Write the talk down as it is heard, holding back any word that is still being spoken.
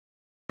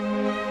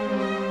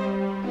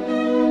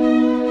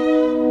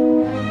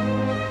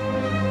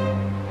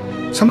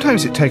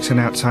Sometimes it takes an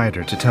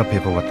outsider to tell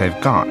people what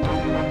they've got.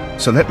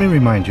 So let me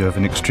remind you of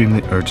an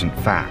extremely urgent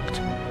fact.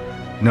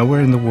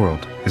 Nowhere in the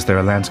world is there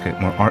a landscape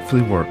more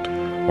artfully worked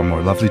or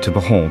more lovely to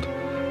behold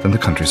than the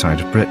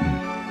countryside of Britain.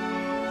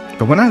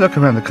 But when I look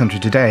around the country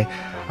today,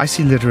 I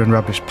see litter and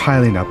rubbish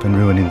piling up and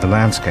ruining the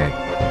landscape.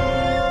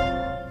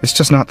 It's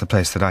just not the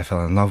place that I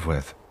fell in love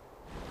with.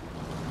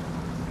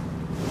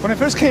 When I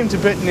first came to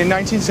Britain in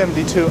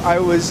 1972, I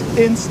was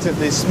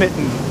instantly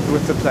smitten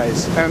with the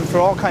place, and for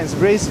all kinds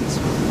of reasons.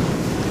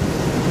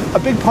 A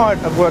big part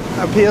of what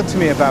appealed to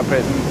me about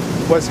Britain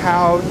was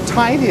how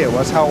tidy it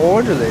was, how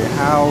orderly,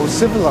 how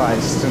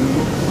civilized and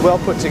well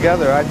put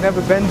together. I'd never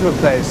been to a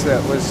place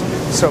that was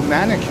so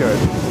manicured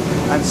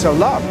and so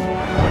loved.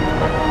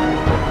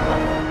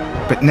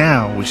 But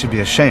now we should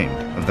be ashamed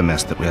of the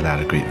mess that we allow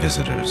to greet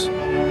visitors.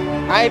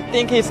 I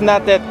think it's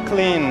not that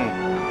clean.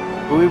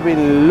 We've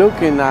been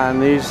looking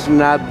and it's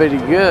not very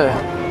good.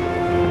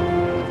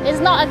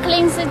 It's not a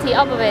clean city,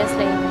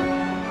 obviously.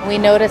 We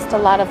noticed a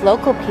lot of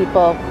local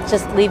people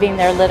just leaving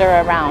their litter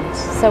around.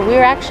 So we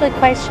were actually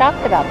quite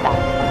shocked about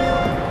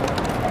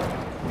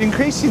that.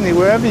 Increasingly,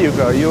 wherever you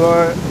go, you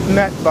are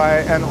met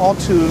by an all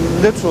too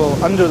literal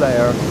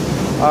underlayer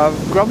of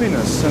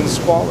grubbiness and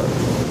squalor.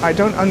 I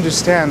don't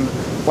understand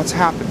what's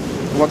happened,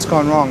 what's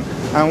gone wrong,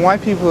 and why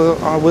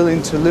people are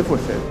willing to live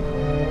with it.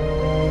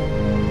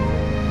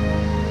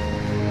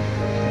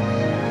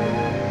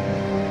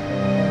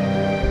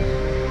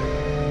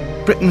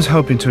 Britain's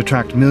hoping to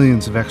attract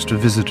millions of extra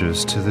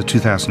visitors to the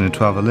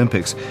 2012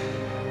 Olympics,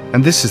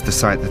 and this is the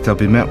sight that they'll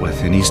be met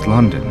with in East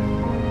London.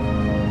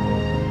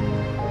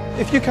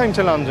 If you came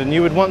to London,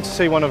 you would want to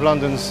see one of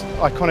London's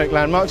iconic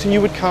landmarks, and you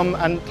would come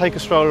and take a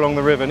stroll along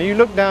the river. And you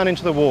look down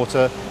into the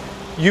water,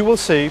 you will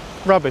see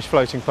rubbish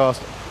floating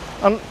past.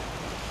 And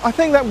I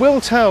think that will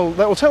tell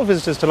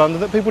visitors to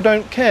London that people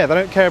don't care. They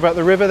don't care about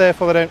the river,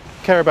 therefore they don't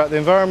care about the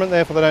environment,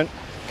 therefore they don't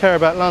care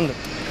about London.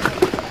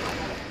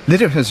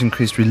 Litter has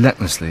increased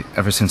relentlessly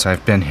ever since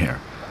I've been here,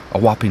 a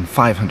whopping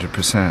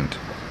 500%.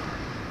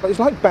 It's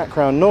like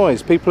background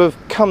noise. People have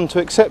come to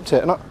accept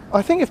it. And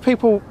I think if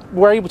people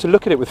were able to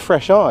look at it with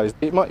fresh eyes,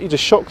 it might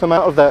just shock them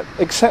out of that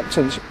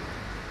acceptance.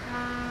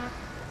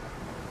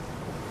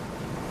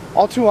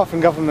 All too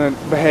often government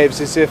behaves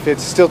as if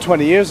it's still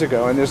 20 years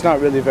ago and there's not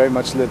really very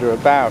much litter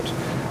about.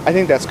 I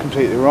think that's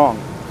completely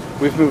wrong.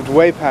 We've moved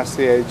way past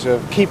the age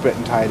of keep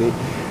Britain tidy.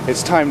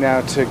 It's time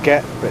now to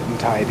get Britain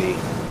tidy.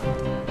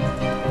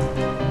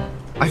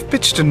 I've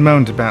bitched and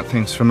moaned about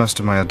things for most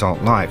of my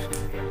adult life,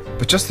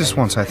 but just this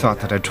once I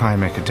thought that I'd try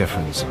and make a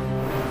difference.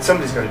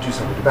 Somebody's got to do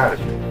something about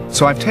it.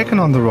 So I've taken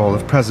on the role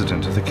of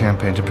president of the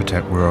campaign to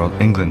protect rural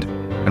England,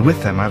 and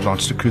with them I've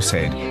launched a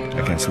crusade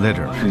against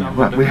litter.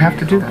 Well, we have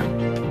to do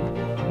that.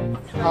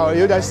 How are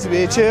you? Nice to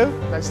meet you.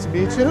 Nice to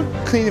meet you.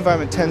 Clean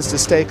environment tends to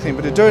stay clean,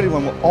 but a dirty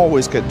one will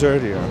always get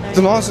dirtier.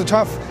 The laws are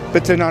tough,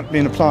 but they're not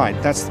being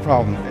applied. That's the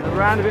problem.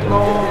 Around a bit more.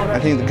 I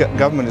think the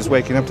government is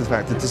waking up to the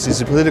fact that this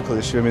is a political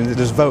issue. I mean,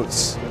 there's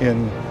votes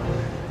in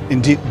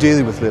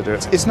dealing with litter.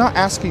 It's not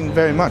asking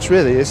very much,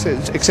 really,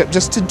 except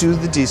just to do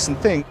the decent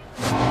thing.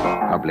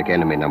 Public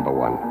enemy number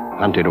one,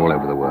 hunted all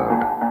over the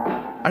world.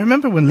 I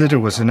remember when litter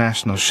was a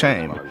national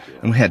shame,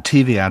 and we had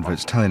TV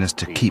adverts telling us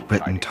to keep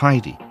Britain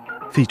tidy,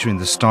 featuring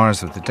the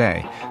stars of the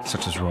day,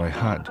 such as Roy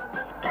Hudd.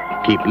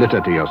 Keep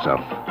litter to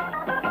yourself.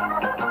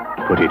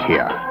 Put it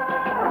here.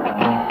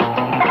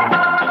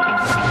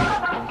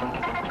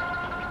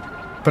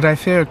 But I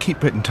fear Keep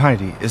Britain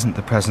Tidy isn't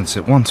the presence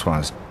it once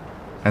was,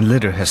 and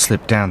litter has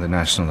slipped down the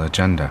national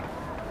agenda.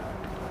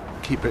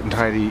 Keep Britain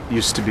tidy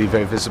used to be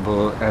very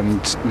visible,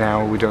 and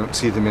now we don't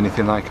see them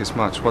anything like as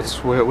much.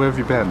 Where have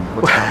you been?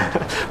 What's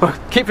happened? Well,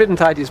 Keep Britain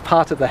Tidy is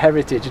part of the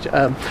heritage.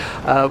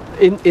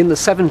 In the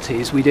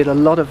 70s, we did a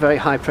lot of very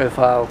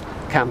high-profile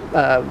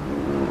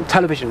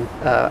television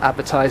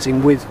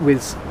advertising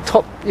with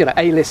top,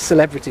 A-list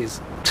celebrities.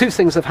 Two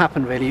things have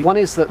happened, really. One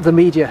is that the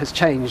media has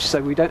changed,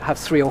 so we don't have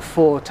 3 or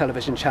 4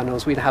 television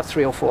channels, we have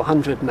 300 or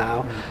 400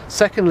 now.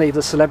 Secondly,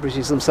 the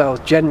celebrities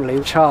themselves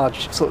generally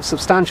charge sort of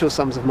substantial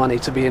sums of money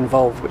to be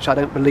involved, which I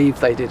don't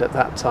believe they did at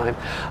that time.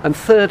 And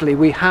thirdly,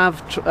 we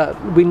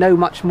know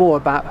much more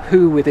about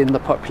who within the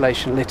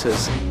population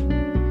litters.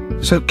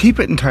 So Keep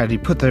Britain Tidy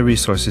put their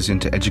resources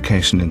into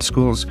education in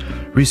schools,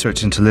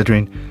 research into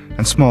littering,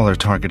 and smaller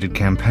targeted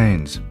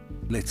campaigns.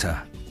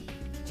 Litter.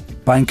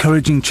 By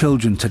encouraging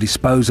children to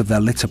dispose of their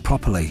litter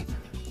properly,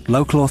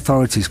 local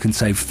authorities can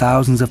save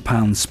thousands of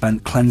pounds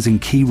spent cleansing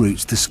key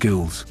routes to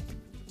schools.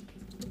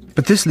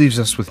 But this leaves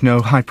us with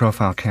no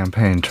high-profile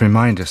campaign to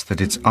remind us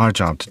that it's our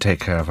job to take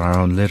care of our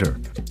own litter.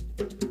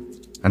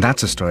 And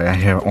that's a story I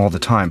hear all the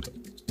time.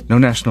 No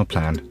national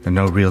plan and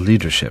no real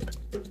leadership.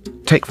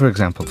 Take, for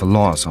example, the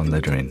laws on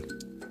littering.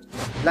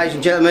 Ladies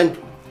and gentlemen,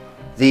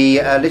 the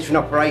littering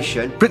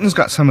operation... Britain's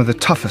got some of the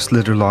toughest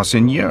litter laws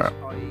in Europe,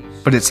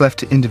 but it's left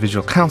to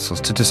individual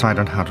councils to decide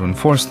on how to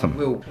enforce them.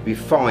 Will be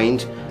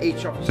fined.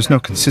 There's no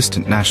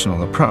consistent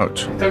national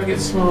approach. Don't forget to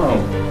smile.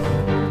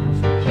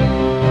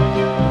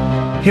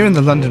 Here in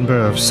the London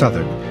borough of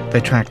Southwark, they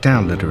track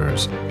down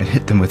litterers and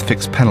hit them with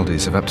fixed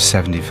penalties of up to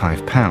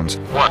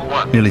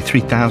 £75, nearly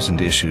 3,000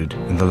 issued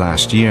in the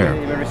last year.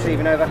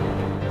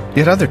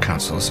 Yet other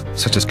councils,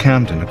 such as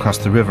Camden across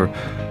the river,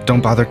 don't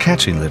bother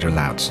catching litter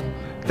louts.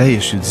 They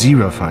issued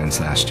 0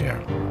 fines last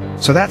year.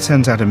 So that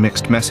sends out a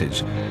mixed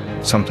message.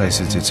 Some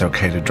places it's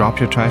okay to drop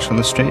your trash on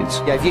the streets.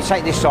 Yeah, if you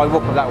take this side,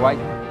 walk up that way.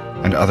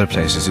 And other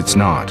places it's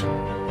not.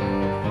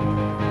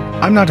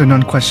 I'm not an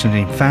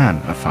unquestioning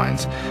fan of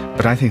fines,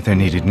 but I think they're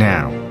needed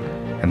now,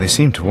 and they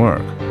seem to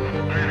work.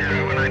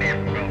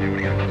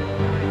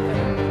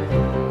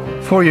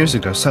 4 years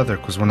ago,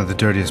 Southwark was one of the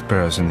dirtiest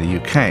boroughs in the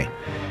UK.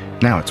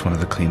 Now it's one of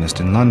the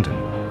cleanest in London.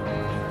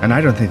 And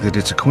I don't think that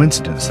it's a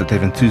coincidence that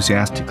they've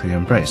enthusiastically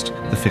embraced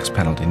the fixed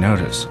penalty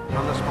notice.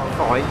 That's my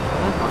fine.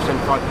 I've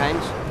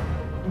 £75.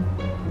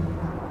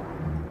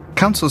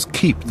 Councils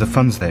keep the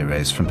funds they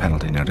raise from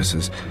penalty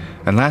notices,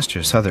 and last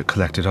year Southwark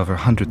collected over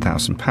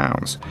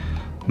 £100,000,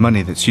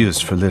 money that's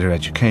used for litter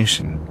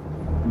education.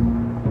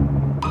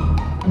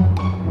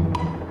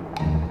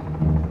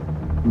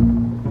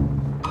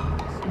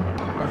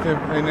 Okay,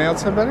 anything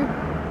else, somebody?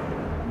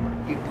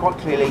 You quite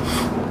clearly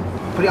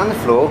put it on the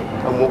floor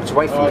and walked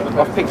away from it.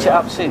 I've picked it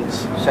up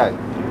since. So,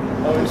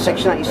 in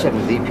Section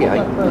 87 of the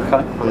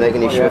EPA, and they're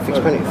going to issue a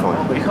fixed penalty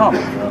fine. You can't?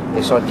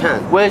 Yes, I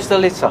can. Where's the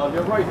litter?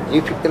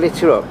 You pick the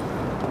litter up,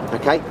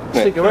 okay?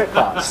 Cigarette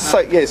butts. So,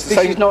 yes, This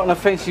is not an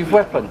offensive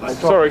weapon.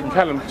 Sorry,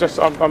 Callum,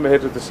 I'm the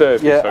head of the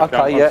service. Yeah, so okay,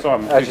 I'm yeah.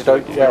 Simon, As you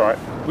do, yeah. All right.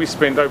 We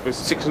spend over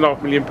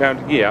 £6.5 million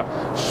a year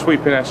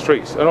sweeping our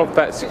streets, and of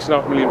that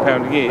 £6.5 million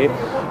a year,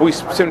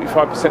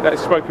 75% that is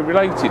smoking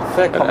related.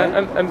 Fair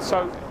comment. And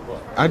so.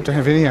 I don't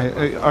have any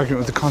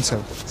argument with the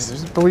concept,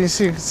 but when you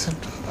see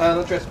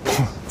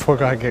poor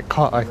guy get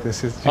caught like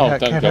this, Don't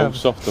go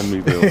soft on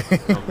me, Bill.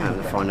 And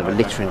the fine of a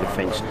littering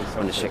offence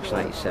under Section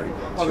 87.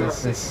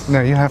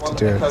 No, you have to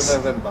do it.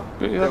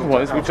 But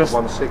otherwise, we just.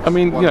 I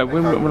mean, you know,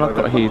 when I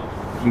got here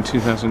in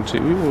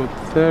 2002, we were the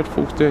 3rd,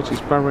 4th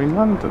dirtiest borough in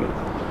London.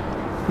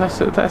 That's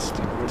a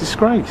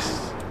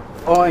disgrace.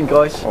 All right,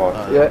 guys.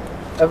 Yeah.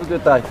 Have a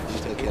good day.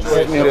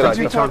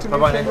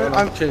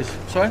 Cheers.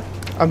 Sorry?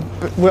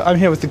 I'm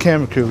here with the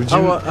camera crew.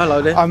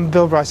 Hello there. I'm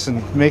Bill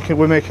Bryson.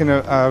 We're making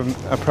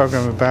a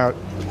program about.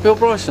 Bill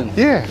Bryson?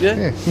 Yeah.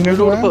 You know with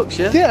all the books,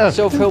 yeah? Yeah.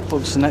 Self-help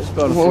books and that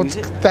kind of thing, is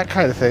it? That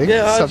kind of thing.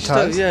 Yeah, I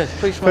sometimes. Yeah,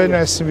 please. Very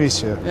nice to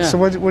meet you. Yeah. So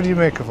what do you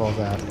make of all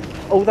that?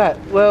 All that?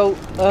 Well,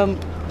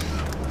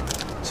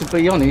 to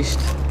be honest,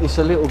 it's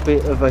a little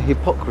bit of a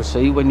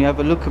hypocrisy when you have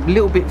a look a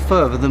little bit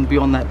further than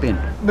beyond that bin.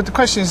 But the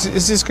question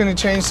is this going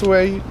to change the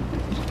way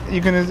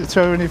you're going to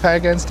throw any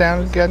fag ends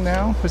down again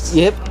now?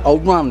 Yep, I'll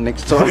run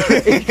next time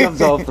he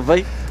comes after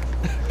me.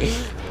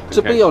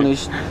 To be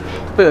honest,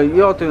 Bill,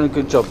 you are doing a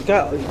good job.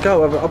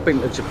 Go over. I've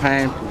been to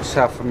Japan,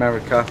 South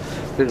America,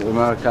 been to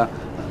America,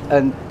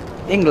 and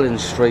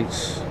England's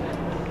streets,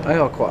 they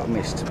are quite a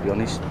mess, to be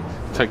honest.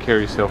 Take care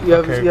of yourself. You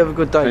have a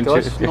good day,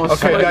 guys.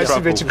 Nice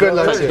to meet you. Good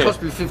luck to you. It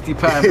cost me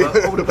 £50,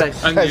 but all the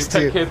best. And you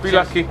take care. Be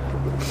lucky.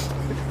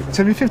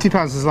 So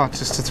 £50 is a lot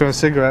just to throw a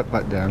cigarette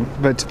butt down,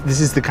 but this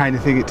is the kind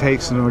of thing it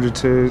takes in order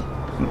to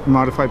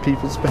modify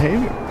people's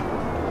behaviour.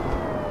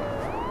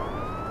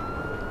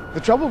 The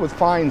trouble with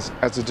fines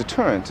as a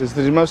deterrent is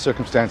that in most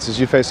circumstances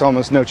you face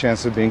almost no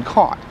chance of being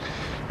caught.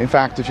 In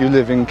fact, if you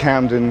live in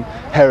Camden,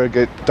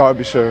 Harrogate,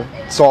 Derbyshire,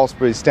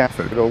 Salisbury,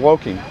 Stamford or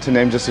Woking, to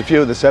name just a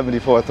few of the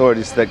 74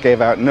 authorities that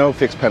gave out no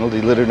fixed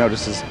penalty litter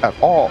notices at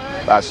all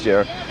last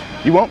year,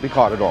 you won't be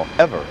caught at all,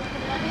 ever.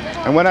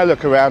 And when I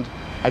look around,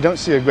 I don't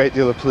see a great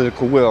deal of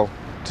political will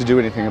to do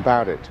anything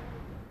about it.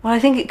 Well, I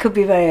think it could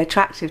be very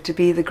attractive to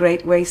be the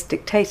great waste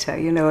dictator,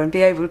 you know, and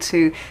be able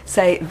to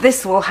say,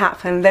 this will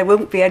happen, there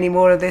won't be any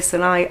more of this,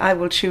 and I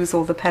will choose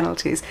all the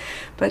penalties.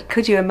 But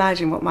could you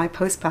imagine what my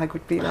postbag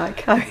would be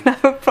like? I mean, I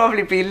would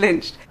probably be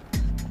lynched.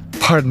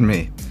 Pardon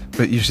me,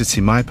 but you should see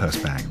my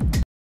postbag.